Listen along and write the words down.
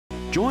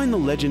Join the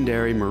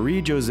legendary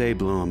MarieJose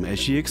Blom as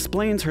she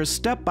explains her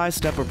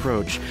step-by-step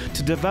approach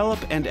to develop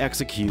and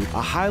execute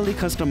a highly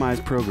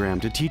customized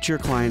program to teach your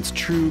clients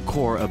true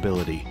core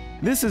ability.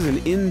 This is an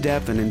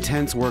in-depth and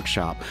intense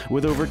workshop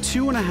with over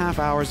 2.5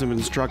 hours of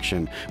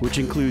instruction, which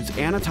includes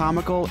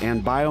anatomical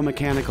and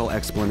biomechanical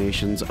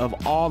explanations of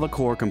all the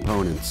core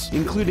components,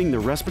 including the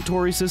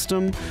respiratory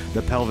system,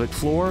 the pelvic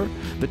floor,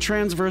 the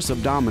transverse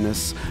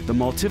abdominis, the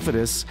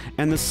multifidus,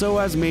 and the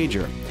psoas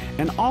major,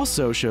 and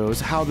also shows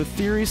how the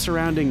theory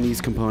surrounding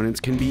these components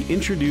can be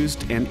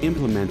introduced and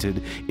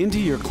implemented into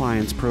your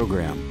client's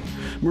program.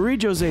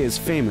 MarieJose is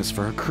famous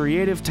for her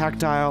creative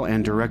tactile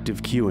and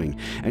directive cueing,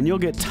 and you'll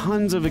get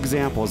tons of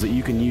examples that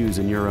you can use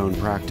in your own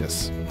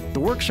practice. The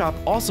workshop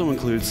also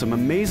includes some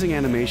amazing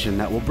animation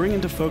that will bring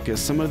into focus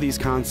some of these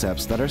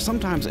concepts that are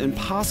sometimes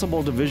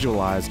impossible to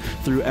visualize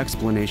through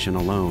explanation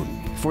alone.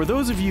 For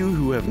those of you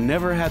who have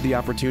never had the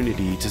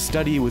opportunity to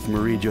study with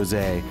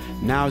MarieJose,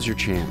 now's your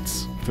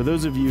chance. For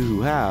those of you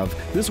who have,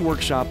 this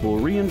workshop will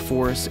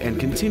reinforce and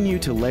continue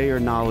to layer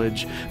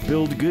knowledge,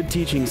 build good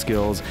teaching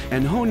skills,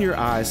 and hone your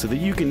eyes so that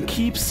you can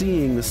keep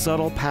seeing the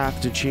subtle path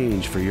to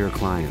change for your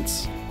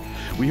clients.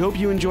 We hope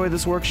you enjoy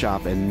this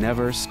workshop and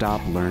never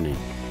stop learning.